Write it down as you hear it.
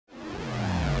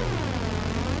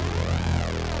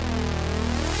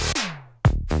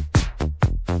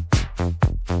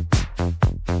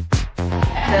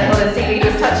the seaweed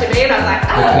was touching me, and I was like,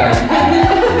 oh.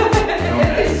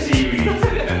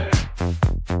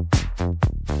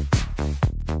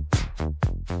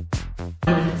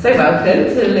 So welcome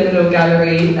to the Liminal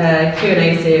Gallery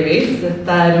Q&A series, the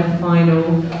third and final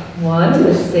one of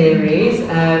the series.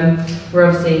 We're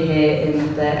obviously here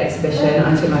in the exhibition.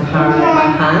 I took my power out of my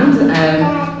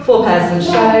hand. Four-person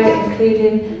show,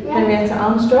 including Henrietta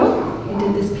Armstrong, who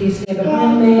did this piece here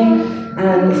behind me,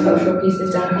 and the sculptural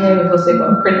pieces down here. We've also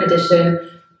got a print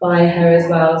edition by her as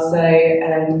well. So,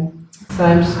 so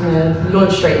I'm just going to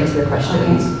launch straight into the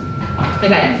questions.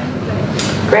 Okay.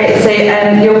 Great, so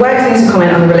your work seems to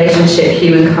comment on the relationship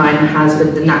humankind has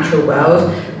with the natural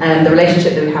world, the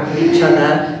relationship that we have with each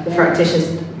other, the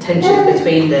fractious tensions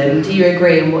between them. Do you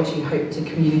agree, and what do you hope to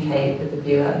communicate with the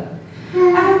viewer?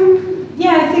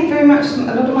 Yeah, I think very much, a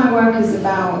lot of my work is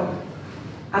about,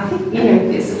 I think,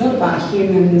 it's a lot about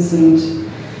humans and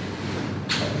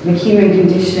the human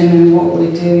condition and what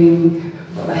we're doing,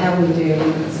 what the hell we're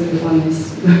doing, sort of on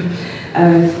this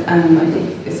earth. I think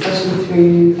especially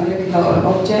through, I look at a lot of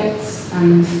objects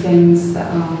and things that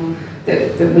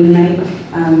we make,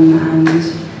 and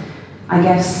I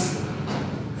guess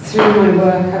through my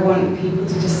work I want people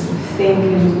to just think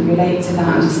and relate to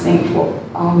that and just think, what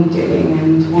are we doing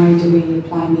and why do we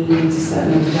apply meaning to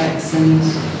certain objects? And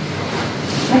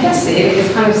I guess it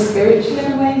is kind of spiritual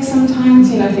in a way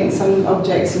sometimes. I think some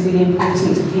objects are really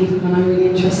important to people and I'm really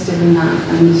interested in that,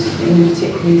 and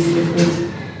particularly sort of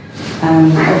with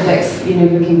objects,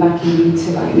 looking back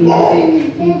into like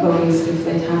Neolithic people, if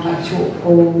they'd have like chalk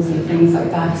walls and things like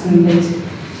that, and they'd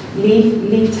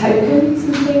leave tokens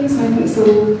and things. And I think it's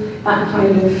all that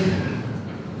kind of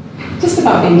just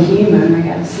about being human, I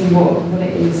guess, and what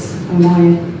it is and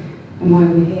why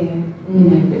we're here.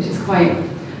 Which is quite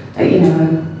a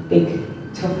big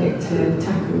topic to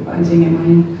tackle, but I'm doing it my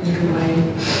own little way,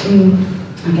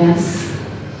 I guess.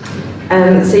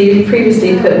 So you've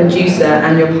previously put Medusa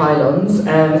and your pylons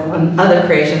on other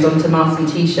creations onto masks and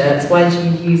t-shirts. Why did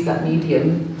you use that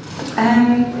medium?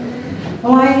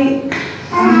 Well, I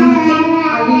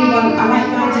like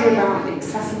the idea about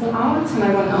accessible art, and I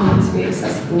want art to be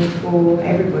accessible for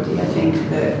everybody. I think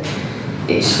that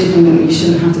you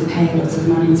shouldn't have to pay lots of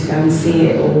money to go and see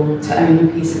it or to own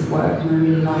a piece of work, and I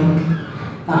really like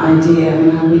that idea.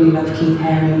 I really love Keith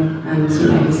Haring and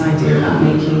his idea about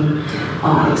making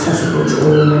art accessible to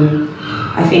all. And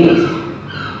I think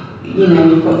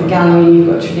you've got the gallery, you've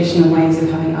got traditional ways of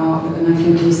having art, but then I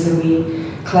think also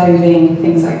clothing,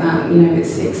 things like that.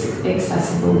 It's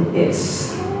accessible.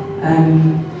 It's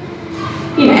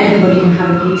everybody can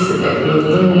have a piece of it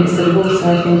really. And it's sort of also,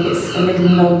 I think it's a little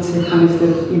nod to kind of the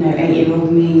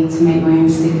 8-year-old me to make my own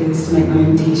stickers, to make my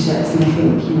own t-shirts, and I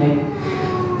think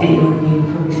 8-year-old me would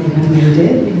probably think I made it.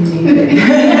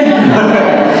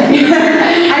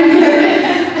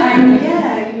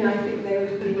 And I think they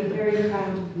would be very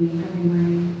proud of me having my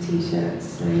own t-shirts.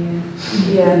 So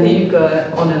yeah, I think you've got to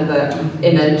honour the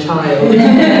inner child.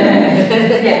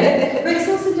 But it's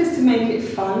also just to make it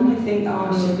fun. I think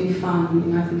art should be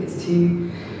fun. I think it's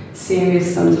too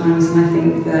serious sometimes, and I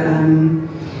think that I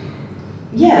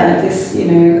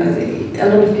think a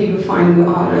lot of people find the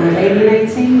art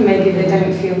alienating. Maybe they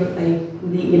don't feel that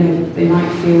they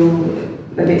might feel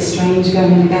a bit strange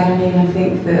going in a gallery, and I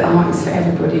think that art is for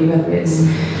everybody, whether it's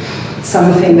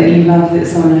something that you love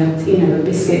that's on a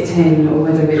biscuit tin, or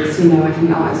whether it's I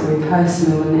think art is very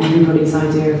personal, and everybody's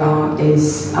idea of art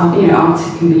is art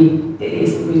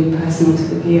is really personal to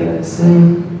the viewer. So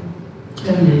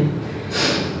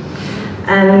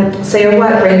so your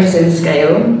work ranges in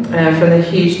scale from the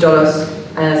huge dollar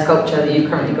sculpture that you've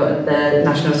currently got at the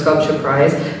National Sculpture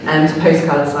Prize to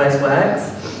postcard-sized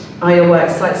works. Are your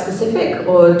works site-specific,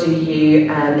 or do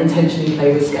you intentionally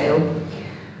play with scale?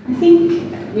 I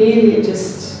think really it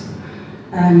just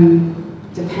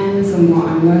depends on what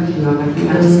I'm working on. I think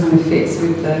that just kind of fits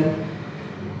with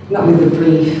not with the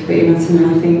brief, but I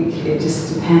think it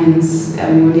just depends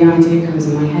when the idea comes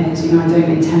in my head. I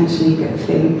don't intentionally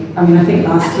think. I think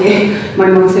last year my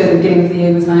motto at the beginning of the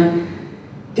year was like,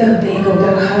 go big or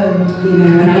go home,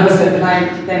 and I was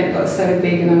then it got so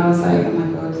big, and then I was like, oh my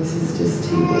god, this is just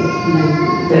too big,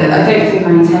 But I don't think I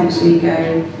intentionally go,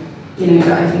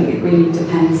 but I think it really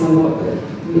depends on what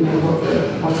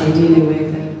I'm dealing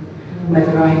with and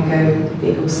whether I go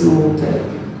big or small. But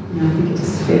I think it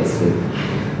just fits with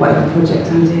whatever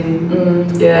project I'm doing.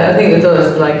 Yeah, I think the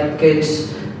dollar's like a good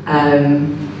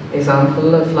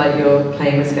example of you're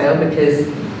playing with scale, because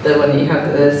the one that you have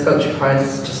at the Sculpture Prize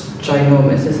is just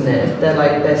ginormous, isn't it?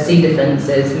 They're sea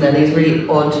defences, and they're these really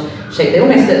odd shapes. They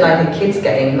almost look like a kid's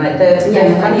game.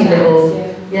 They're funny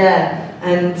little,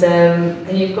 And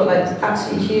you've got like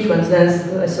absolutely huge ones.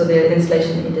 I saw the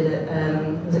installation that you did at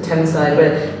was it Thameside,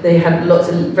 where they had lots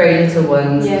of very little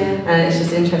ones. Yeah. And it's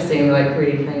just interesting, like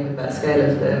really playing with that scale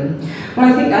of them. Well,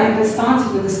 I think I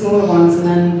started with the smaller ones, and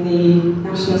then the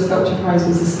National Sculpture Prize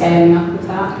was the scaling up of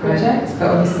that project. Right. But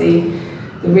obviously,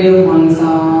 the real ones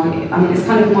are. I mean, it's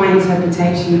kind of my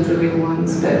interpretation of the real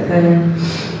ones, but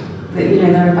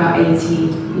they're about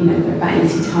 80. They're about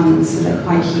 80 tons, so they're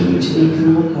quite huge, and you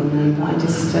can walk on them. But I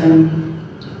just, I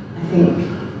think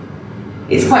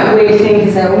it's quite a weird thing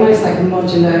because they're almost like a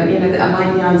modular. I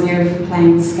like the idea of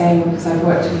playing with scale because I've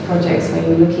worked with projects where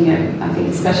you're looking at, I think,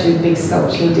 especially with big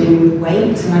sculpture, you're dealing with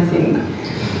weight, and I think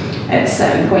at a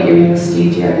certain point you're in your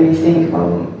studio and you think,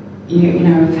 well,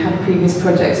 I've had previous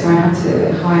projects where I had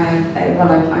to hire,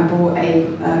 I bought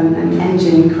an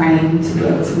engine crane to be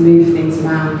able to move things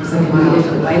around because I can do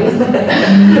different ways.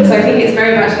 So I think it's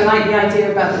very much, I like the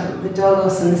idea about the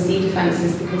dolos and the sea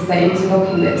defences because they're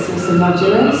interlocking, but it's also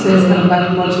modular, so it's kind of like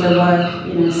a modular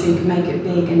work, so you can make it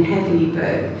big and heavy,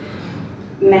 but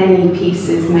many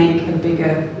pieces make a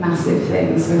bigger, massive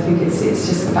thing. So I think it's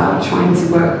just about trying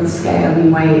to work with scale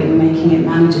and weight and making it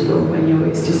manageable when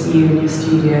it's just you in your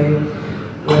studio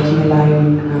working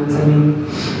alone. And I mean,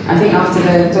 I think after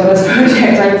the Dollars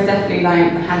project, I was definitely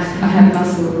like, I had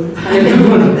muscles. I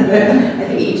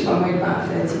think each one weighed about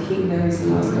 30 kilos,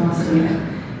 and I was casting it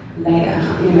later,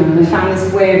 and I found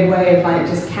this weird way of like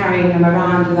just carrying them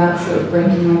around without sort of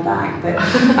breaking my back. But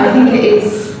I think it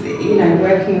is,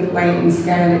 working with weight and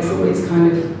scale, it's always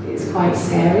it's quite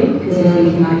scary because you're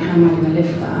thinking like, how am I going to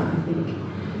lift that? I think,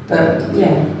 but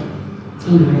yeah, I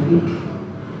think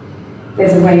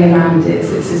there's a way around it.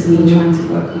 So it's just me trying to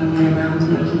work my way around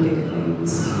making bigger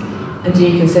things. And do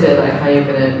you consider like how you're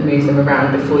going to move them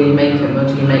around before you make them, or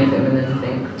do you make them and then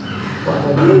think, what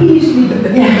have I done? Usually,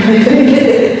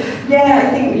 yeah, I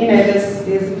think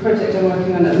there's a project I'm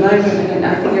working on at the moment, and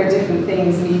I think there are different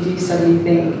things, and you do suddenly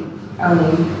think,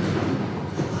 oh,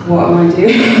 what am I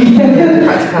doing?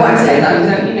 What I said that I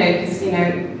don't, because I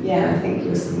think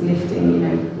you're lifting,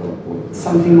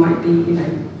 something might be,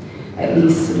 at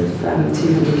least sort of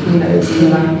 200 kilos, and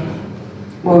you're like,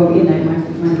 well,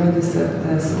 my brother's a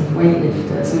sort of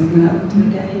weightlifter, so I'm going to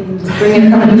get him to bring a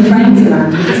couple of friends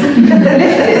around and just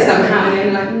lift it somehow, and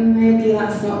you're like, maybe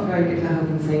that's not very good for health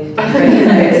and safety. But,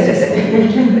 it's just,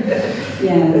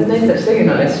 yeah. There's no such thing in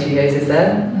our studios, is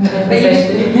there?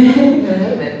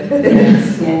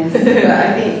 Yes. But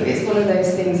I think it's one of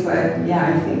those things where,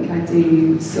 I think I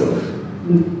do sort of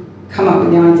come up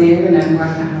with the idea and then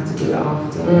work out how to do it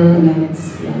after, and then it's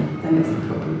the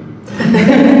problem.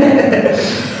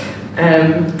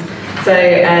 So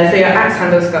your axe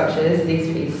handle sculptures, these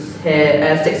pieces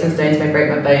here, Sticks and Stones May Break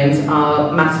My Bones,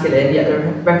 are masculine, yet the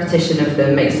repetition of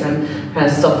them makes them kind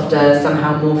of softer,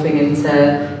 somehow morphing into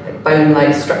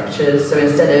bone-like structures. So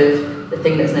instead of the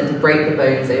thing that's meant to break the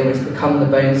bones, they always become the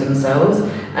bones themselves.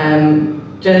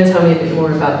 Do you want to tell me a bit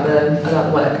more about the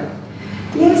work?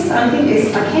 Yes, I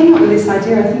think I came up with this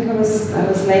idea. I think I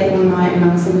was late one night and I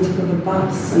was on the top of a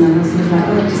bus, and I was sort of like,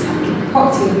 it just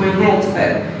popped into my head.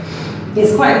 But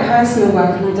it's quite a personal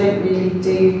work, and I don't really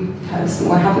do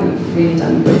personal. I haven't really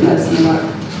done personal work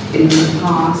in the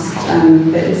past.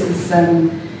 But this is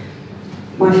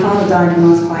my father died when I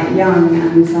was quite young,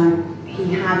 and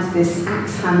he had this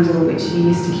axe handle which he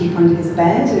used to keep under his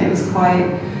bed, and it was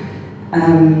quite.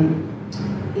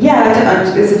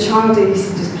 As a child, I used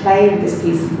to just play with this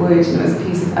piece of wood, and it was a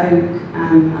piece of oak,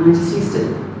 and I just used to,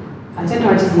 I don't know,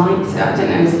 I just liked it. I don't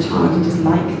know, as a child, you just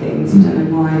like things, I don't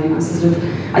know why. And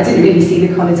I didn't really see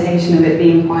the connotation of it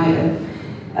being quite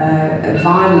a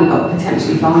violent, or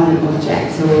potentially violent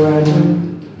object,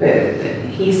 but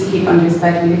he used to keep under his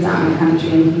bed. We lived out in the country,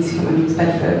 and he used to keep under his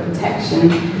bed for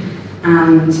protection,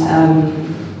 and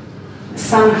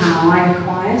somehow I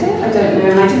acquired it, I don't know,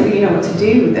 and I didn't really know what to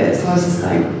do with it, so I was just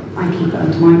like, I keep it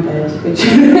under my bed, which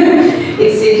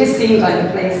it just seemed like the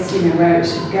place, where it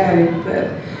should go.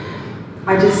 But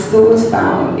I just thought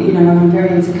about, I'm very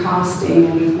into casting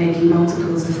and making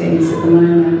multiples of things at the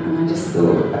moment, and I just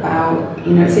thought about,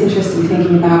 it's interesting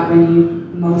thinking about when you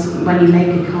make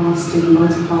a cast and you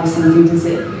multiply something, does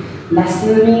it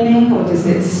lessen the meaning, or does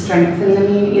it strengthen the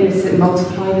meaning? Does it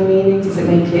multiply the meaning? Does it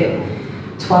make it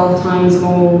 12 times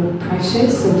more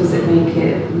precious, or does it make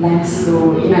it less?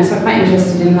 Or so I'm quite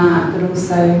interested in that. But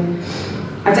also,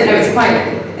 I don't know.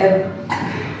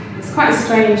 It's quite a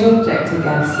strange object, I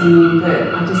guess.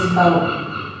 But I just felt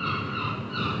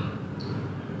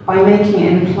by making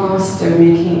it in plaster,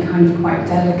 making it kind of quite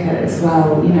delicate as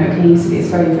well. It's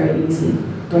very, very easily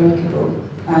breakable.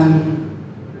 I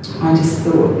just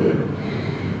thought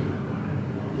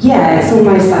yeah, it's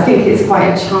almost, I think it's quite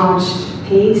a charged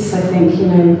piece. I think, you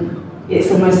know,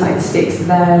 it's almost like the sticks are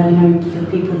there, you know, for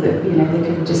people that, you know, they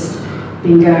could have just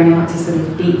been going out to sort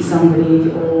of beat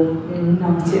somebody or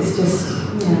not. It's just,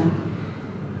 yeah.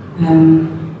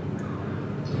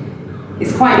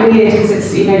 It's quite weird because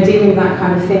it's, you know, dealing with that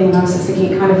kind of thing, and I was just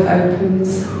thinking it kind of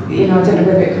opens, you know, I don't know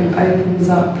whether it kind of opens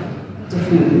up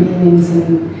different meanings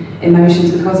and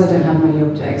emotions because I don't have many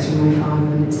objects from my father,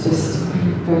 and it's just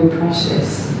very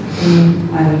precious.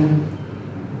 Yeah.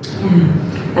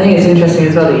 I think it's interesting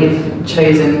as well that you've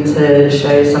chosen to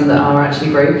show some that are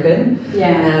actually broken.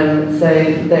 Yeah. So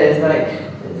there's like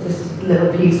this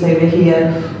little piece over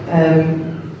here,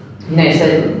 you know,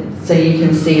 so you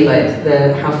can see like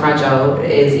how fragile it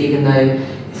is, even though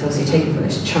it's obviously taken from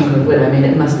this chunk of wood. I mean,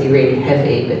 it must be really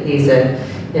heavy, but these are,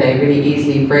 you know, really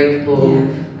easily breakable.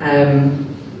 Yeah.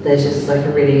 There's just like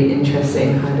a really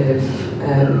interesting kind of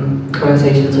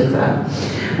connotations with that.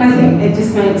 I think it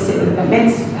just makes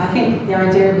I think the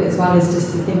idea of it as well is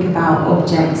just to think about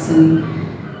objects, and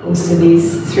also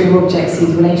through objects,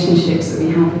 these relationships that we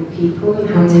have with people and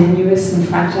how tenuous and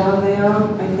fragile they are.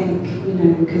 I think, you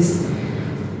know, because,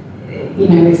 you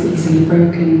know, it's easily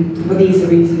broken. Well, these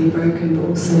are easily broken, but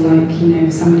also like, you know,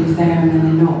 somebody's there and then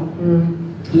they're not.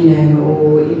 You know,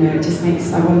 or, you know, it just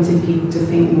makes, I wanted people to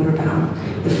think more about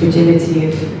the fragility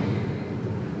of,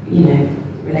 you know,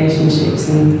 relationships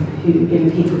and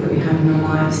people that we have in our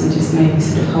lives, and just maybe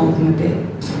sort of hold them a bit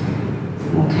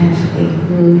more carefully, I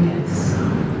guess.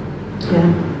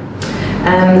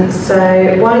 Yeah. So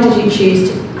why did you choose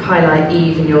to highlight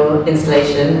Eve in your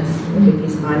installation? That's a big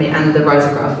piece behind me, and the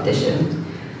Risograph edition.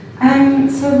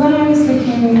 So when I was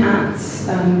looking at,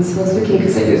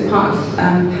 because it was part of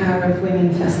Power of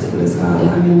Women Festival as well.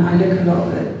 I mean, I look a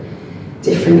lot at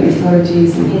different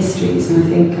mythologies and histories, and I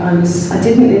think I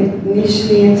didn't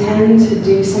initially intend to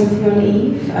do something on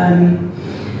Eve,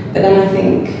 but then I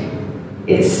think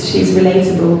she's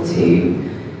relatable to,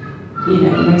 you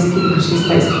know, most people. She's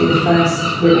supposed to be the first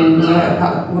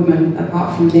woman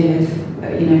apart from Lilith,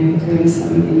 you know, who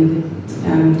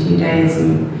in Judaism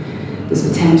was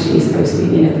potentially supposed to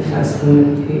be, you know, the first woman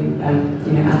who,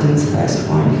 you know, Adam's first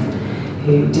wife,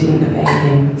 who didn't obey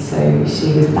him. So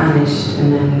she was banished,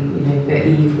 and then, you know, but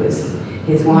Eve was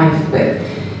his wife. But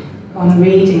on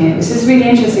reading it, this is really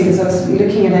interesting because I was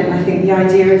looking at it, and I think the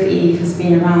idea of Eve has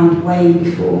been around way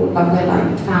before,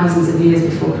 like thousands of years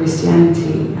before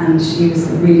Christianity, and she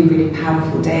was a really, really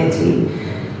powerful deity.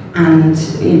 And,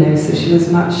 you know, so she was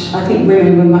much, I think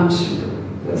women were much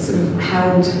sort of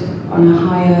held on a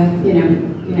higher, you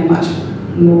know, much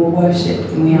more worship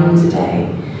than we are today,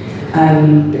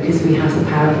 because we have the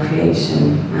power of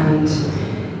creation. And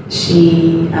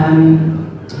she,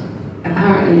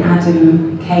 apparently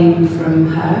Adam came from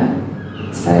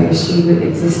her, so she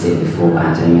existed before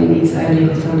Adam in these early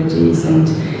mythologies, and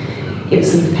it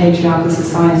was sort of patriarchal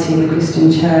society in the Christian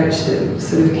church that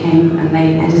sort of came and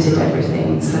they edited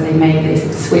everything. So they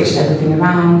switched everything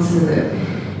around so that,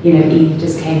 you know, Eve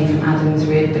just came from Adam's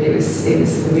rib, but it was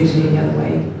originally the other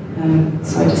way.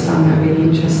 So I just found that really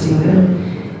interesting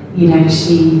that, you know,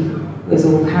 she was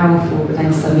all powerful, but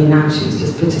then suddenly now she was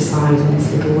just put aside in this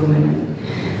little woman,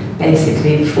 and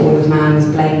basically the fall of man was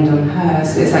blamed on her.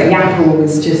 So it's like the apple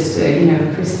was just you know,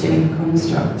 a Christian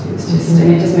construct. It was just,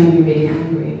 and it just made me really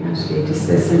angry, actually. Just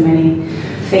there's so many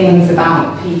things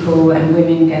about people and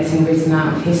women getting written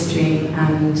out of history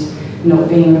and not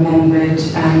being remembered,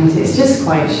 and it's just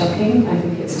quite shocking. I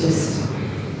think it's just,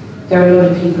 there are a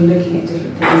lot of people looking at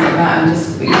different things like that, and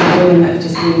just, you know, women that have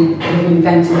just been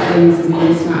invented things and been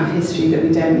written out of history that we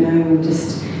don't know, and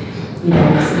just, you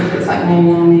know, sort of, it's like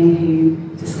Mary Anning who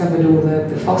discovered all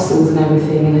the fossils and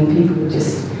everything, and then people would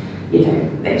just, you know,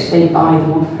 they buy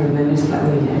them off her, and then just like,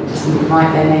 well, you know, just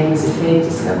write their names if they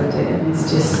discovered it, and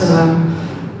it's just,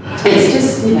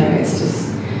 you know, it's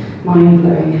just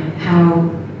mind-blowing how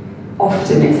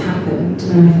often it's happened,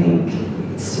 and I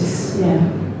think it's just,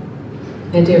 yeah.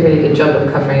 They do a really good job of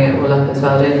covering it all up as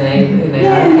well, don't they? You know,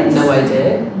 yeah, I had no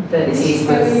idea that Eve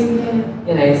was,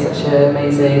 you know, such an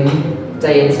amazing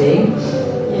deity.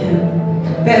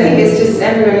 Yeah. But I think it's just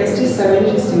everywhere, it's just so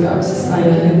interesting, but I was just like,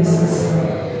 you know, this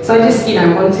is, so I just, you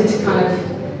know, wanted to kind of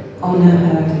honour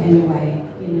her in a way,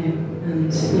 you know,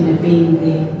 and, you know, being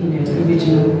the, you know, the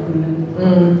original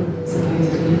woman,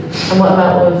 supposedly. And what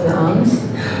about all of the arms?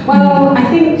 Well, I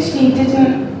think she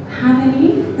didn't have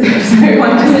any, so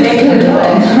I'm just ignorant of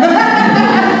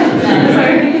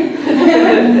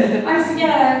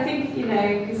I think, you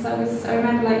know, because I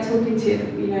remember like talking to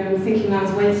you know, thinking I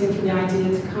was waiting for the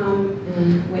idea to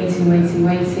come, waiting,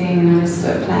 and I was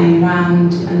sort of playing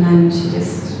around, and then she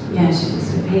just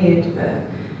appeared, but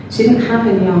She didn't have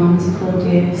any arms, poor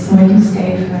dear, so I just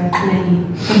gave her many.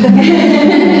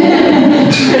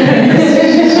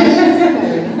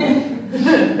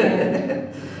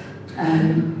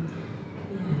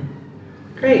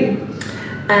 Great.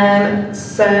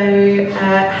 So,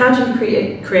 how do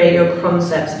you create your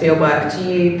concepts for your work? Do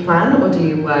you plan or do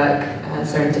you work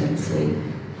serendipitously?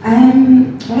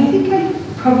 Well, I think I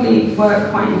probably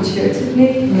work quite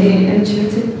intuitively.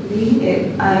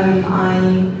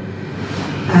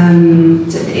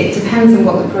 It depends on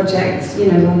what the project,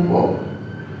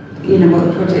 what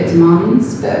the project demands.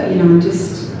 But I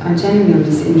generally am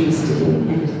just interested in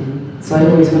everything. So I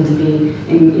always want to be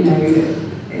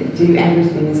do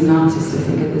everything as an artist. I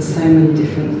think there's so many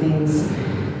different things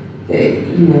that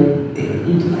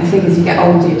I think as you get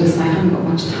older, you're just like, I haven't got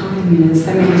much time. There's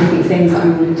so many different things that I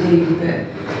want to do, but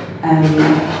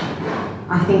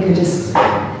I think I just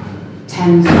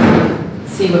tend to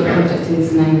see what the project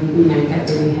is and then get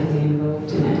really heavily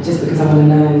involved in it, just because I want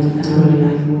to learn and I want to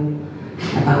know more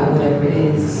about whatever it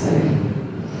is. So.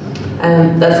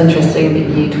 That's interesting that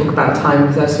you talk about time,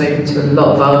 because I've spoken to a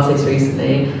lot of artists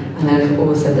recently and they've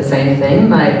all said the same thing.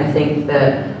 Like, I think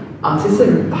that artists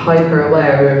are hyper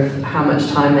aware of how much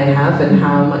time they have and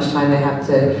how much time they have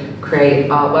to create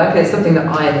artwork. It's something that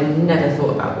I had never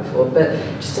thought about before, but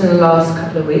just in the last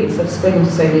couple of weeks I've spoken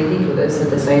to so many people that said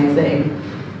the same thing.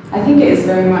 I think it is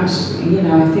very much, you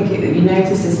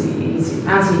notice as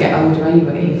you get older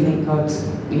anyway, you think, God,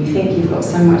 you think you've got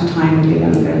so much time when you're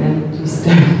younger, and then you just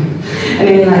don't. And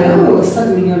then you're like, oh,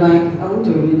 suddenly you're like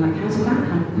older, and you're like, how did that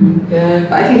happen? Yeah.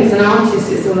 But I think as an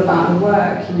artist, it's all about the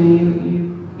work.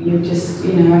 You just, I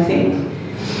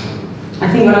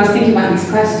think when I was thinking about these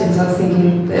questions, I was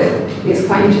thinking that it's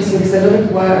quite interesting because a lot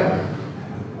of work,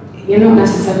 you're not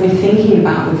necessarily thinking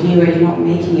about the viewer, you're not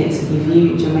making it to be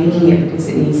viewed, you're making it because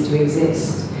it needs to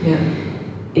exist. Yeah.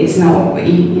 It's not, when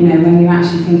you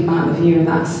actually think about the viewer,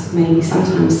 that's maybe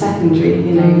sometimes secondary,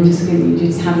 you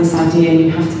just have this idea and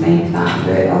you have to make that,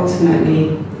 but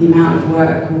ultimately the amount of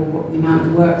work or the amount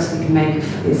of works we can make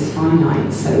is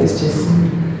finite, so it's just,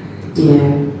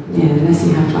 unless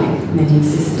you have like many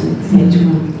assistants, each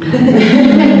one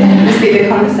must be the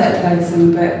concept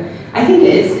person, but I think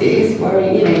it is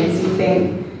worrying, because you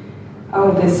think, I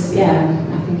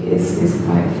think it is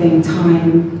quite a thing.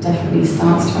 Time definitely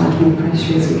starts to add more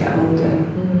pressure as we get older.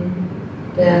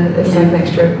 Yeah, it's like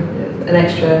an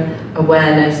extra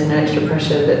awareness and an extra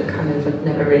pressure that kind of I'd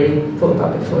never really thought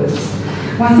about before.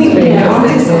 Well, I think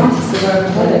artists are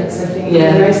workaholics. I think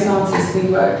most artists we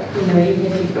work. Even if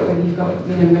you've got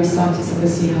most artists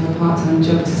obviously have a part-time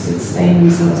job to sustain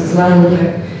themselves as well.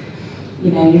 But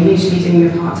you're usually doing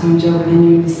a part-time job and then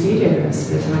you're in the studio the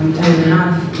rest of the time. You don't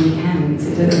have weekends.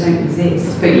 It doesn't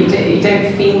exist. But you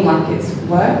don't feel like it's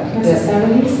work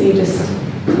necessarily. So you just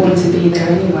want to be there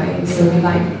anyway. So we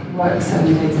work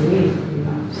 7 days a week pretty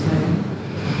much. So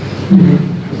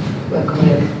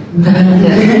workaholic.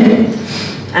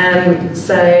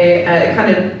 So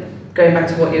kind of going back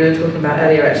to what you were talking about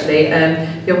earlier, actually,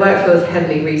 your work feels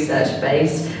heavily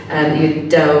research-based, and you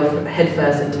delve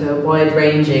headfirst into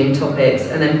wide-ranging topics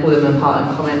and then pull them apart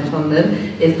and comment on them.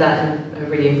 Is that a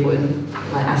really important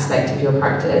aspect of your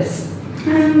practice?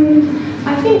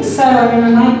 I think so.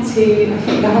 I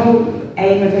think the whole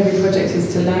aim of every project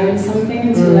is to learn something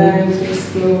and to learn, to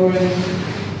explore, and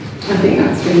I think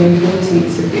that's really important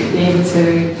to be able to,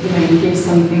 you give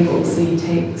something, but also you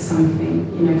take something,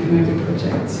 from every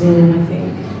project. I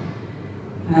think,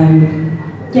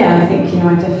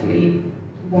 I definitely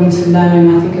want to learn.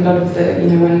 I think a lot of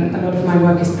when a lot of my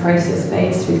work is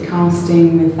process-based with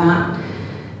casting, with that,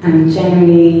 and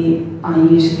generally, I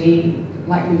usually,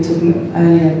 like we were talking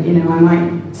earlier, I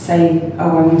might say,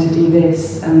 oh, I want to do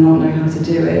this and not know how to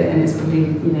do it, and it's probably,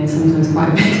 sometimes quite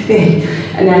a big thing,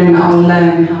 and then I'll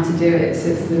learn how to do it, so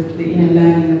it's the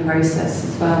learning the process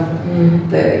as well.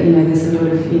 That, there's a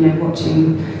lot of,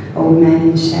 watching old men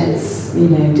in sheds,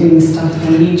 doing stuff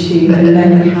on YouTube and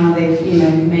learning how they've,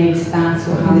 made that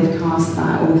or how they've cast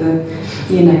that, or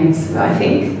the, so I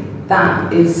think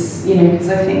that is, because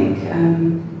I think,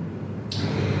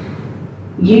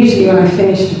 usually when I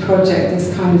finish a project, there's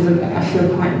kind of I feel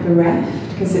quite bereft,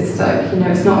 because it's like,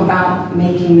 it's not about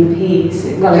making the piece.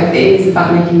 It is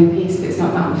about making the piece, but it's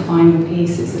not about the final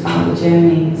piece. It's about the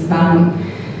journey. It's about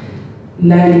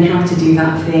learning how to do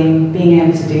that thing, being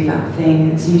able to do that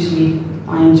thing. It's usually,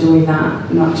 I enjoy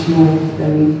that much more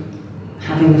than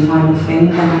having the final thing.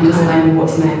 Then I'm just like,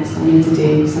 what's next? I need to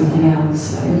do something else.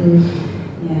 So,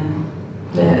 yeah,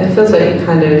 it feels like you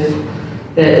kind of,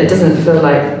 it doesn't feel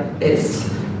like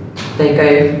it's they go,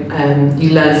 you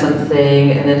learn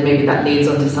something, and then maybe that leads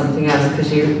on to something else,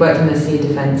 because you've worked on the sea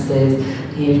defences,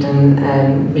 you've done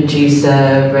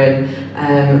Medusa,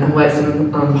 and worked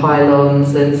on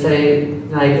pylons, and so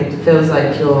like it feels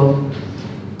like you're,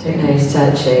 don't know,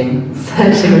 searching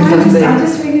for something. I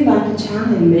just really like a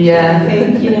challenge. Yeah. I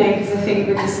think, because I think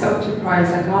with the sculpture prize,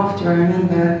 like I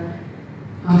remember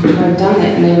after I'd done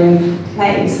it and they were in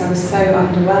place, I was so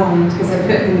underwhelmed because I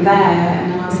put them there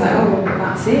and then I was like, oh,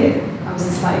 that's it. I was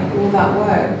just like, all that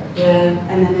work. Yeah.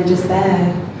 And then they're just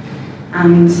there.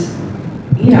 And,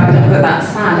 I don't put that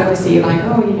sad. Obviously you're like,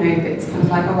 oh, it's kind of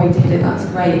like, oh, I did it, that's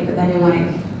great. But then you're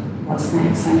like, what's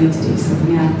next? I need to do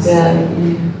something else. Yeah.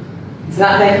 So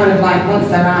that they're kind of like, once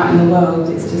they're out in the world,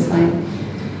 it's just like,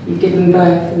 you've given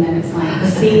birth and then it's like,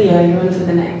 see ya, you're on to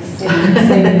the next thing. So,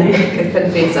 Good fun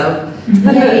for yourself.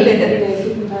 Yeah,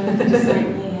 giving birth, just like,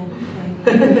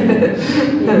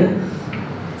 yeah.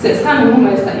 So it's kind of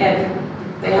almost like,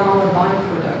 they are a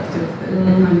byproduct of the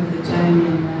kind of the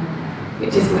journey,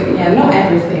 which is, not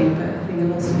everything, but I think a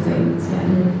lot of things,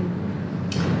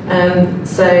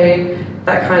 So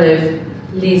that kind of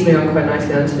leads me on quite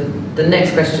nicely onto the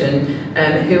next question.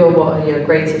 Who or what are your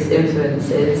greatest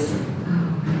influences?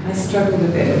 I struggled a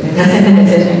bit with this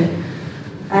question.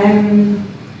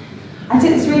 I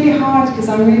think it's really hard because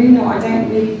I don't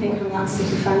really think I'm that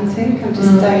sycophantic. I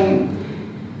just don't,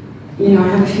 I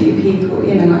have a few people,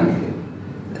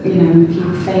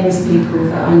 famous people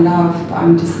that I love, but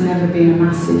I'm just never been a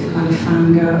massive kind of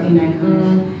fangirl,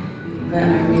 but I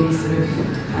really sort of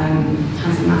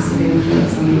has a massive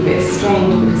influence on me. But it's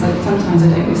strange because sometimes I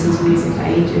don't listen to music for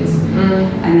ages,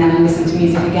 and then I listen to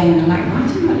music again and I'm like, why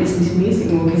do I not listen to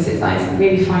music more? Because I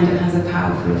really find it has a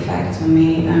powerful effect on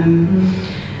me.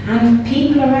 And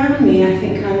people around me, I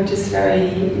think I'm just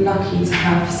very lucky to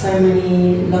have so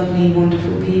many lovely,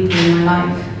 wonderful people in my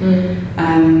life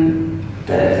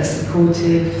that are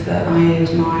supportive, that I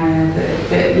admire,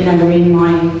 that are in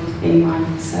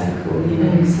my circle,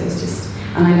 So it's just,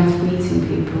 and I love meeting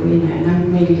people, and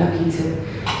I'm really lucky to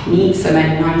meet so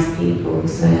many nice people.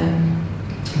 So,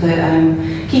 but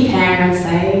keep hair, I'd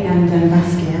say, and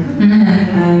Basquiat,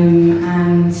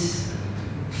 and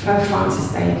Francis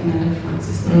Bacon. I love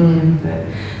Francis Bacon, but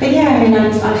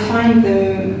I find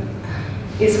them.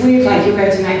 It's weird, like you go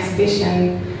to an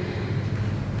exhibition,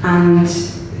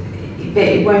 but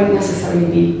it won't necessarily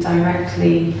be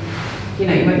directly,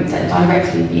 it won't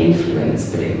directly be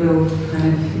influenced, but it will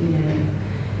kind of,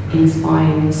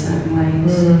 inspire in certain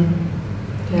ways.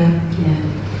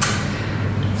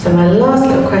 So my last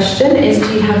little question is, do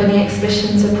you have any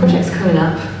exhibitions or projects coming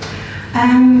up?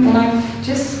 Well,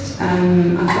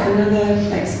 I've got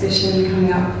another exhibition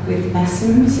coming up with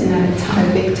lessons in a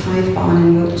big tithe barn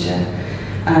in Wiltshire.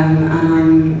 And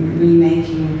I'm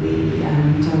remaking the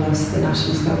Dolos, the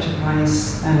National Sculpture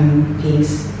Prize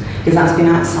piece, because that's been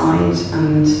outside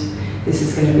and this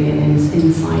is going to be an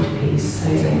inside piece. So,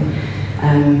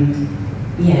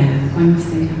 I must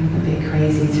think I'm a bit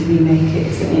crazy to remake it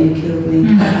because it nearly killed me,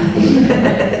 but I think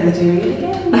I'm doing it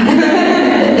again.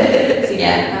 So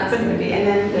that's going to be, and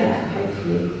then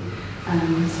hopefully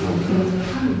some more things will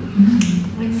come.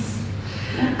 Nice.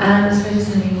 So does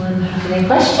anyone have any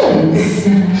questions?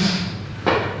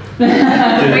 We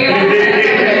won't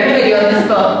put you on the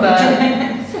spot, but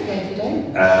it's okay if you don't.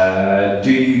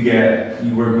 Do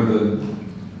you work with a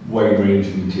wide range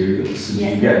of materials? So do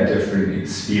you get different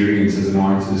experience as an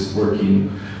artist working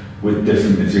with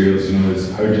different materials?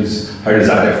 How does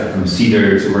that differ from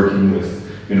cedar to working with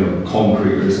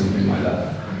concrete or something like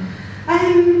that? I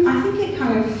think it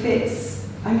kind of fits.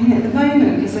 I mean, at the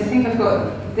moment, because I think I've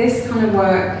got this kind of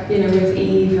work, with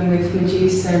Eve and with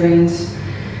Medusa,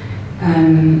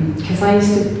 and because I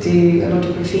used to do a lot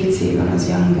of graffiti when I was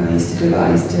younger. I used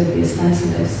to be a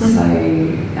stencilist, so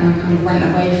and I kind of went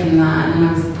away from that, and then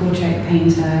I was a portrait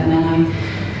painter, and then I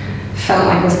felt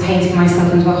like I was painting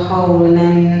myself into a hole, and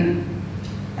then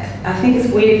I think it's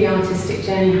weird, the artistic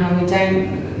journey, how we don't,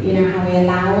 how we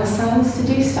allow ourselves to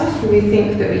do stuff, or we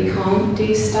think that we can't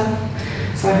do stuff.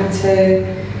 So I had to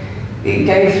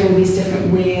go through all these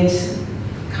different weird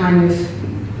kind of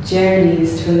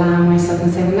journeys to allow myself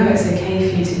and say, well, no, it's okay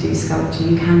for you to do sculpture,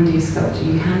 you can do sculpture,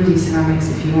 you can do ceramics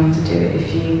if you want to do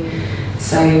it,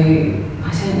 so, I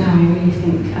don't know, I really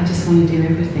think, I just want to do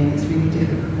everything, it's really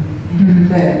difficult.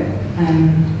 But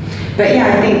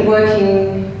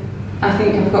I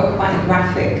think I've got quite a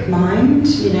graphic mind,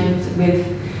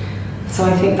 so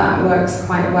I think that works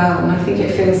quite well, and I think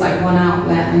it feels like one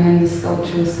outlet, and then the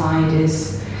sculptural side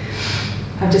is,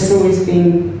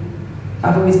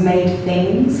 I've always made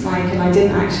things, and I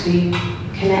didn't actually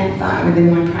connect that within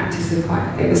my practice with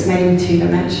it was mainly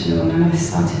two-dimensional, and I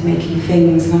started making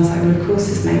things, and I was like, well, of course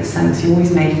this makes sense. You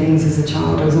always made things as a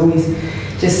child. I was always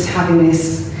just having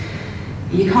this,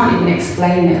 you can't even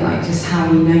explain it, like just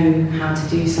how you know how to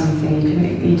do something.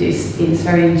 It's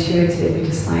very intuitive. You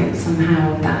just like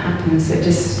somehow that happens. So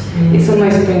it's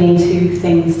almost bringing two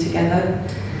things together,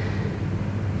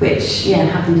 which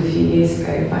happened a few years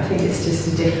ago. But I think it's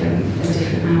just a different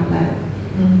outlet.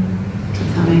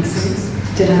 If that makes sense.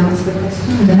 Did I answer the question?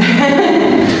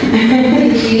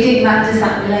 Do you think does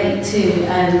that relate to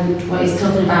what he's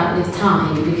talking about with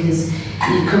time? Because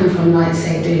you come from, like,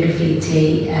 say, doing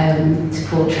graffiti to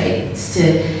portraits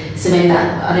to maybe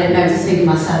that, I don't know, just thinking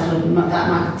myself, that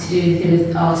might to do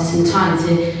with artists and time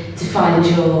to find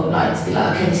your, like, to be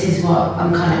like, okay, this is what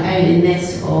I'm kind of owning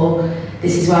this, or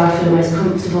this is where I feel most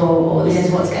comfortable, or this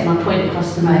is what's getting my point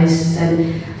across the most. And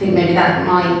I think maybe that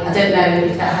might, I don't know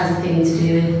if that has a thing to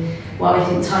do with why we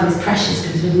think time is precious,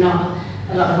 because a lot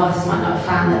of artists might not have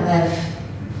found that they've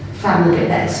found the bit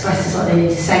that expresses what they need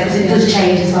to say, because it does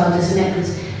change as well, doesn't it?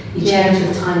 Because you change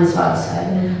with time as well, so I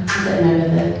don't know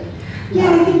whether...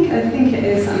 Yeah, I think it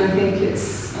is, and I think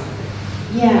it's...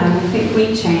 Yeah, and I think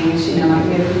we change, you know, like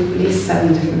we have at least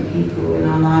 7 different people in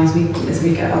our lives as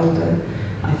we get older,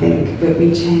 I think, but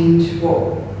we change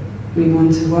what we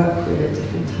want to work with at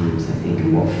different times, I think,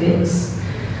 and what fits,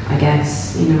 I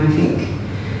guess. You know, I think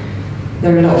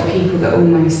there are a lot of people that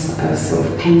almost are sort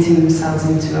of painting themselves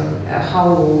into a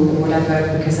hole or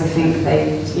whatever, because I think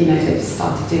they've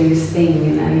started doing this thing,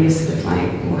 and then you're sort of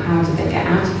like, well, how did they get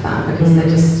out of that? Because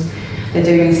they're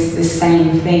doing the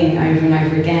same thing over and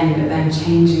over again, but then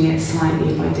changing it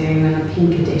slightly by doing then a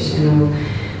pink edition,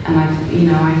 and I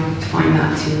find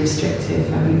that too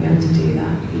restrictive. I wouldn't be able to do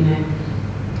that, you know,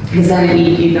 because then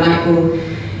you'd be like, well,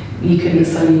 you couldn't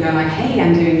suddenly go like, hey,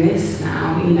 I'm doing this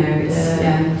now, you know. It's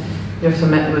You're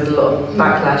often met with a lot of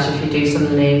backlash if you do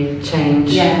suddenly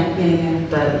change.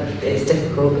 But it's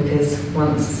difficult because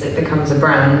once it becomes a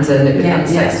brand and it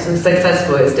becomes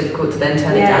successful, it's difficult to then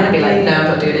turn it down and be like, no, I'm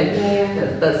not doing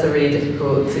it. That's a really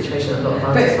difficult situation that a lot of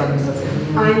artists find themselves in.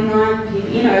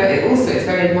 You know, it's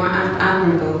very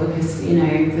admirable because, you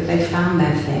know, that they found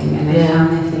their thing and they found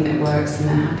their thing that works and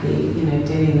they're happy, you know,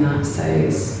 doing that. So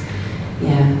it's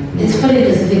funny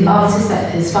because I think artists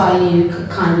that inspire you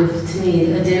kind of, to me,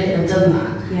 have done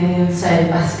that. So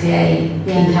Basquiat,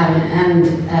 Keith Hammond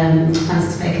and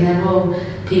Francis Bacon, they're all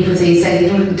people who say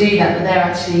they wouldn't do that, but they're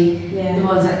actually the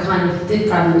ones that kind of did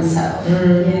brand themselves.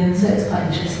 So it's quite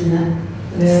interesting that.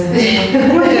 I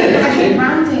think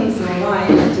branding's alright.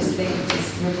 I just think it's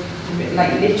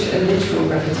like a literal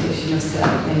repetition of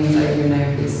certain things over and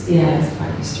over is it's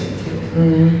quite restrictive.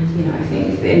 You know, I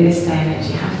think in this day and age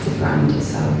you have to brand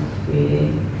yourself really,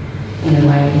 in a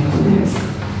way.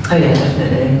 Oh yeah,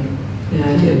 definitely. Yeah,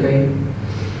 I do agree.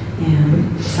 Yeah,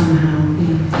 somehow.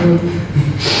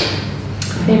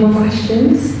 Any more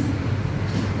questions?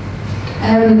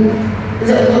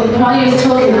 While you were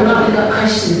talking, I've not really got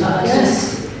questions, but I was just,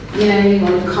 you know, you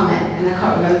want to comment, and I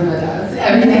can't remember that.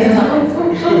 Everything is like,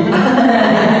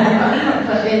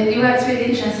 but your work's really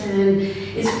interesting, and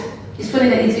it's funny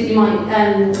that you might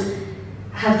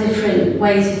have different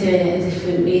ways of doing it in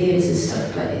different mediums and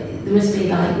stuff, but there must be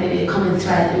like maybe a common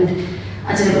thread. And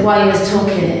I don't know, but while you was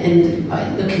talking and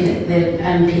like looking at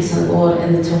the piece on the board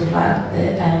and the talk about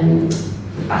the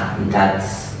dad's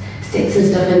sticks and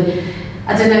stuff, and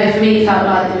I don't know, for me it felt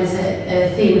like there was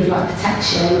a theme of like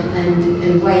protection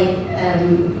and weight,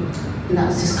 and that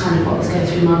was just kind of what was going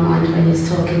through my mind when he was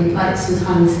talking. Like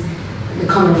sometimes the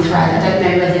common thread, I don't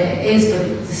know whether it is, but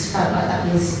it just felt like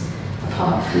that was a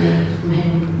part for me from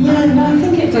him. Yeah, no, I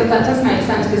think that does make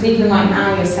sense, because even like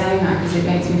now you're saying that, because it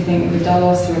makes me think the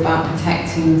dolls are about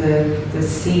protecting the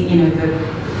sea, you know,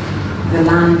 the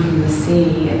land from the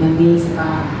sea, and then these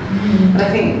about. But I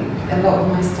think a lot of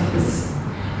my stuff is,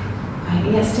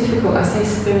 it's difficult. I say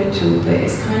spiritual, but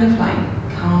it's kind of like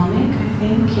karmic, I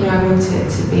think. You know, I want it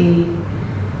to be,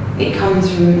 it comes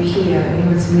from here, you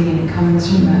know what I mean? It comes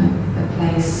from a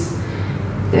place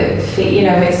that, you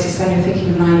know, it's just when you're thinking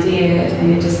of an idea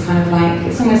and it just kind of like,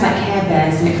 it's almost like Care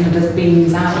Bears, and it kind of just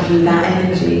beams out of you, that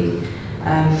energy.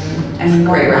 And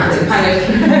great round to kind of,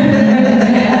 you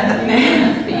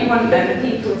know, but you want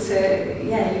people to,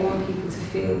 you want people to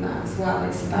feel that as well.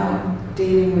 It's about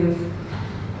dealing with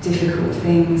difficult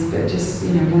things, but just,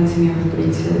 you know, wanting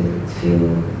everybody to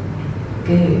feel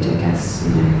good, I guess,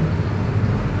 you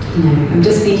know, and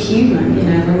just be human, you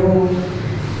know, we're all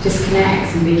just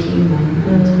connect and be human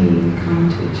and be kind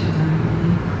to each other,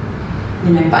 really.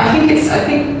 you know, but I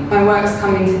think my work's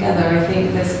coming together. I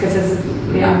think this, because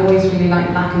I've always really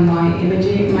liked black and white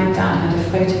imaging. My dad had a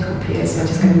photocopier, so I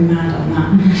just go mad on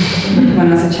that. When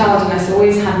I was a child, and I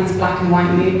always had these black and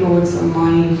white mood boards on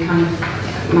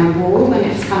my wall, and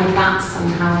it's kind of that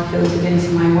somehow filtered into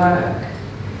my work.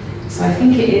 So I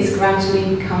think it is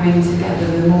gradually coming together.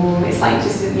 The more, it's like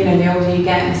just, you know, the older you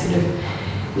get,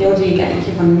 the older you get, you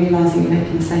keep on realising you're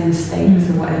making the same mistakes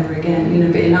or whatever again, you know,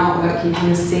 but in artwork you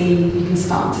can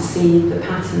start to see the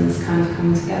patterns kind of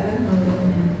come together.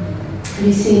 Have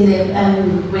you seen the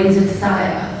Wings of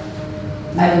Desire?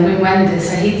 Wim Wenders,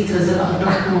 so he does a lot of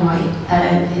black and white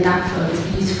in that film. It's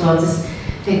beautiful. I just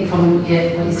think from what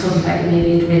he's talking about,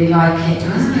 maybe you'd really like it.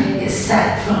 It's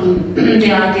set from,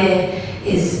 the idea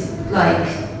is like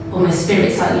almost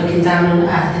spirits like looking down on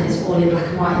earth, and it's all in black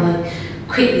and white, and like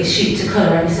quickly shoot to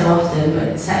colour every so often, but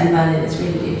it's set in Berlin, it's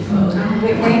really beautiful.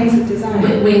 Wings of Desire.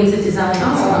 Wings of Desire.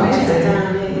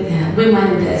 Yeah. Wim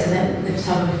Wenders, so the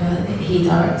photographer, he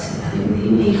directed, I think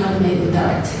he kind of made the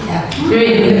director, yeah.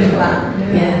 Really good for that.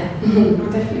 Yeah. I'll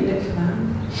definitely look for that.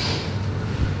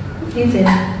 Amazing.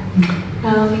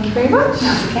 Well, thank you very much.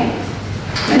 That's okay.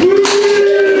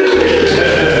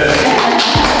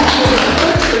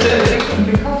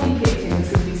 The coffee kitchen is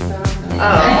a disaster.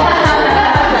 Oh.